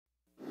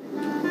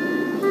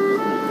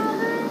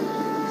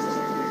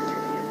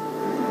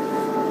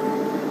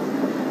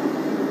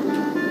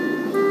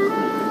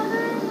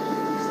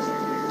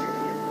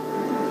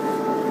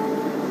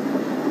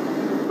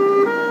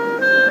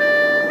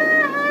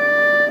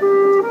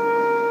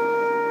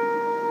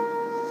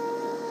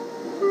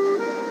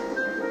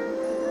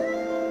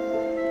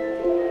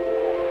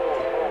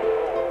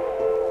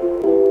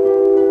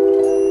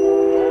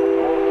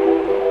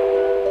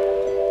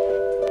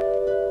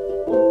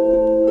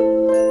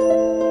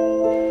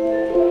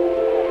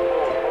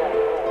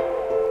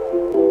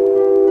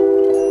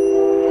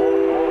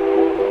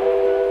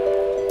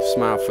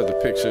for the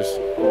pictures.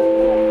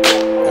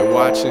 They're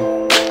watching.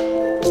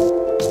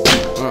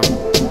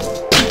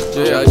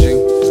 Judging.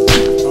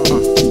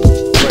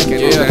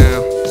 Breaking it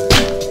down.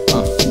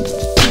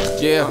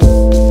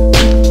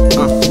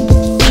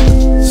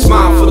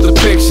 Smile for the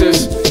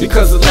pictures,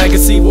 because the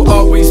legacy will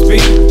always be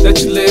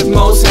that you live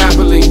most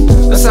happily.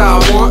 That's how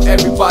I want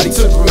everybody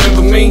to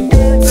remember me.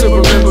 To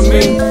remember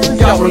me.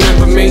 Y'all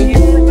remember me.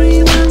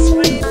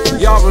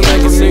 Y'all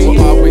remember me.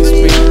 Will always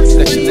be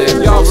that you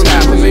live most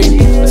happily.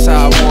 That's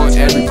how I want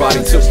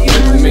everybody to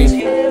remember me.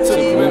 To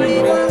remember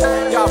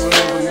me. Y'all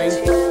remember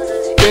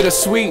me.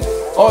 Bittersweet,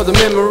 all the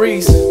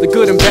memories, the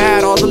good and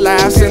bad, all the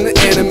laughs and the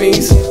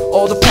enemies,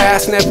 all the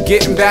past, never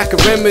getting back a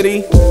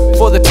remedy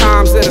for the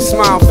times that a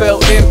smile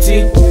felt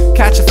empty.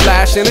 Catch a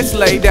flash and it's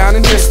laid down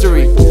in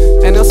history,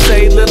 and they'll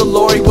say little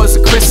Lori was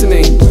a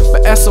christening,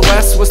 but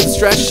SOS was the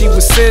stress she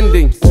was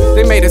sending.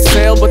 They made it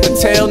sail, but the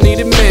tail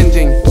needed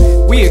mending.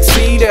 We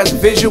exceed as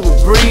visual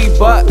breed,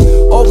 but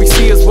all we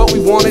see is what we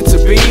want it to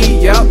be.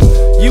 Yup,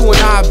 you and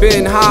I have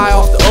been high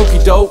off the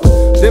okie doke,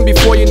 then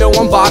before you know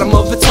I'm bottom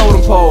of the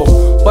totem pole.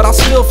 But I'll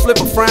still flip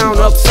a frown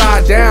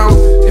upside down.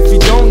 If you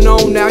don't know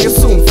now, you'll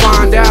soon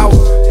find out.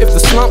 If the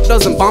slump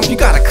doesn't bump, you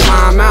gotta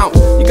climb out.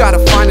 You gotta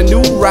find a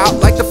new route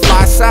like the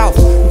fly south.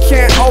 You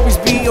can't always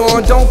be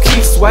on, don't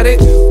keep sweat it.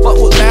 But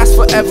what lasts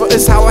forever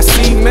is how I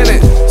see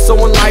minute. So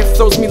when life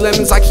throws me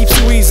lemons, I keep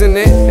squeezing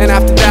it, and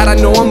after that I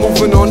know I'm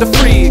moving on to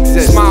free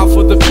exist. Smile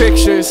for the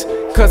pictures,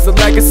 cause the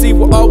legacy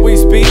will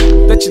always be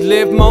that you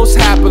live most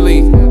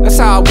happily. That's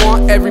how I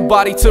want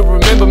everybody to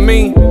remember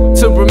me.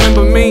 To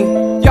remember me.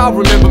 Y'all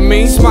remember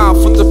me. Smile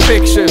for the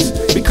pictures,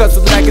 because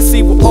the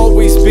legacy will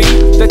always be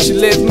that you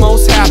live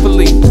most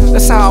happily.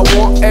 That's how I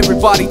want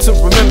everybody to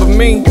remember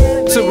me.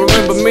 To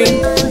remember me.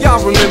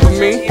 Y'all remember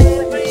me.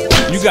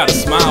 You gotta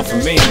smile for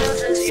me.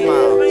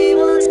 Smile.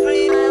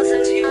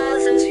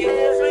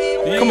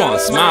 Come on,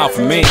 smile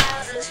for me.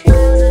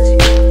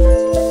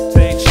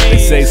 They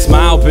say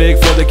smile big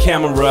for the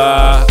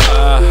camera.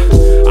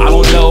 I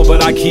don't know,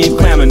 but I keep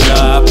clamming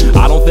up.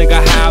 I don't think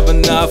I have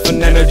enough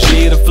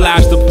energy to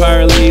flash the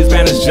pearlies.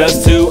 Man, it's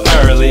just too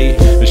early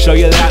to show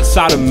you that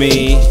side of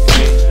me,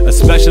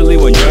 especially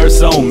when you're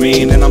so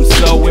mean. And I'm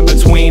so in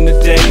between the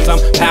days, I'm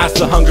past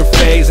the hunger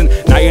phase, and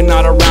now you're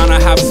not around. I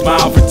have a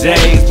smile for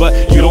days,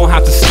 but you don't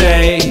have to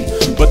stay.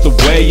 But the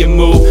way you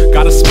move,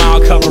 got a smile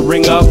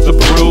covering up the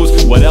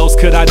bruise. What else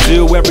could I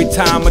do every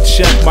time I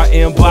check my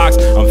inbox?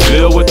 I'm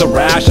filled with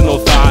irrational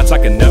thoughts, I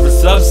can never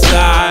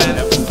subside.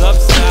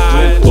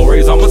 With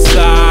glory's on my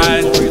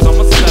side.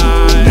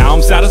 Now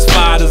I'm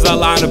satisfied as I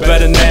line a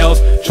bed of nails,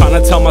 trying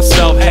to tell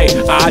myself, hey,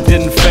 I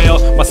didn't fail.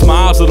 My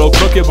smile's a little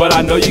crooked, but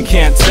I know you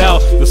can't tell.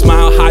 The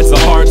smile hides the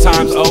hard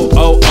times, oh,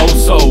 oh, oh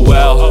so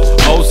well.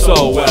 Oh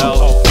so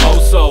well,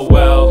 oh so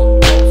well.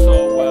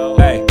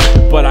 Hey,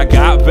 but I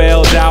got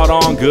bailed out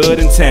on good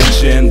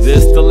intention.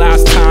 This the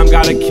last time,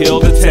 gotta kill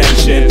the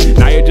tension.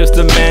 Now you're just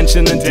a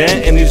mention, a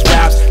dent in these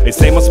raps. They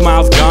say my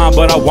smile's gone,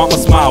 but I want my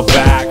smile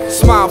back.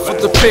 Smile for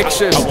the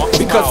pictures,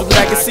 because the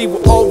legacy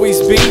will always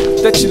be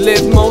that you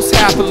live most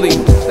happily.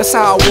 That's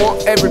how I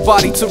want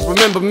everybody to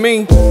remember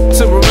me.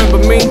 To remember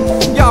me.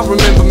 Y'all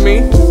remember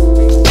me.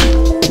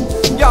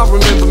 Y'all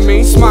remember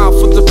me. Smile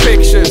for the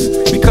pictures,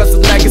 because the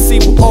legacy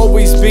will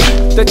always be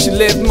that you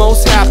live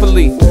most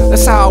happily.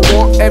 That's how I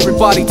want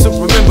everybody to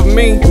remember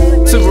me.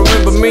 To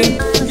remember me.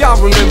 Y'all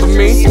remember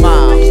me.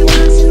 Smile.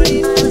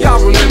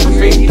 Y'all remember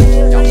me.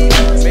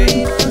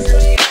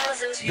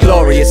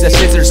 Glorious, a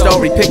scissor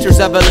story, pictures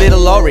of a little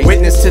Lori.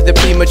 Witness to the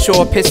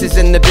premature pisses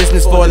in the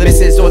business for the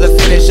misses, or the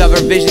finish of her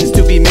visions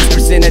to be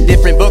mistress in a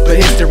different book. But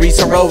history's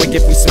heroic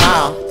if we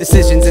smile.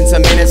 Decisions in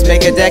some minutes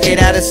make a decade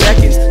out of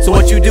seconds. So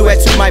what you do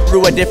at 2 might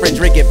brew a different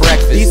drink at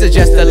breakfast. These are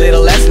just the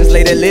little lessons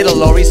laid at little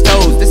Lori's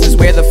toes. This is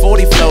where the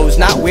 40 flows,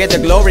 not where the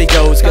glory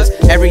goes. Cause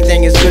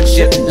everything is good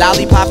shit,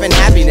 lollipop and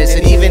happiness.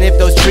 And even if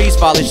those trees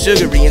fall, it's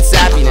sugary and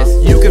sappiness.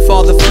 You could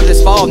fall the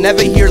furthest fall,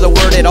 never hear the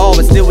word at all,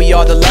 but still we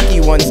are the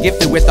lucky ones,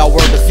 gifted with our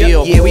world of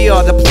feel. Yeah, we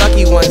are the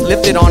plucky ones,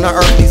 lifted on our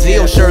earthly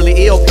zeal. Surely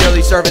ill,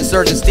 purely serving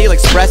surgeon steel,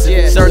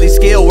 expressive. Surly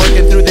skill,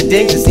 working through the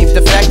dings, it seems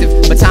defective.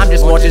 But time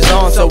just marches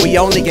on, so we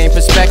only gain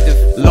perspective.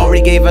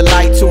 Lori gave a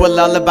light to a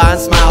lullaby and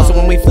smile. So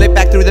when we flip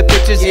back through the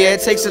pictures, yeah,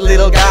 it takes a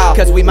little guile.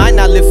 Cause we might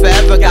not live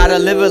forever, gotta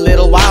live a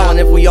little while. And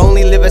if we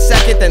only live a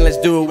second, then let's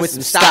do it with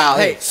some style.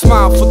 Hey,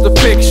 smile for the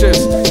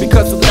pictures,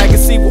 because the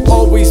legacy will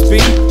always be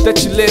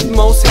that you live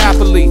most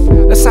happily.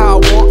 That's how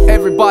I want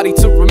everybody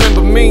to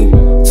remember me.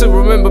 To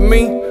remember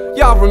me.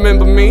 Y'all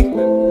remember me.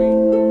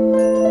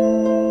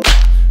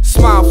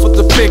 Smile for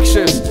the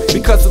pictures,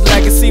 because the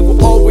legacy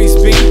will always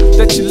be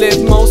that you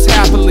live most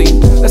happily.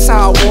 That's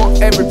how I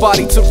want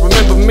everybody to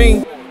remember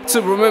me.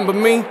 To remember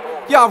me.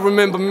 Y'all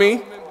remember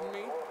me.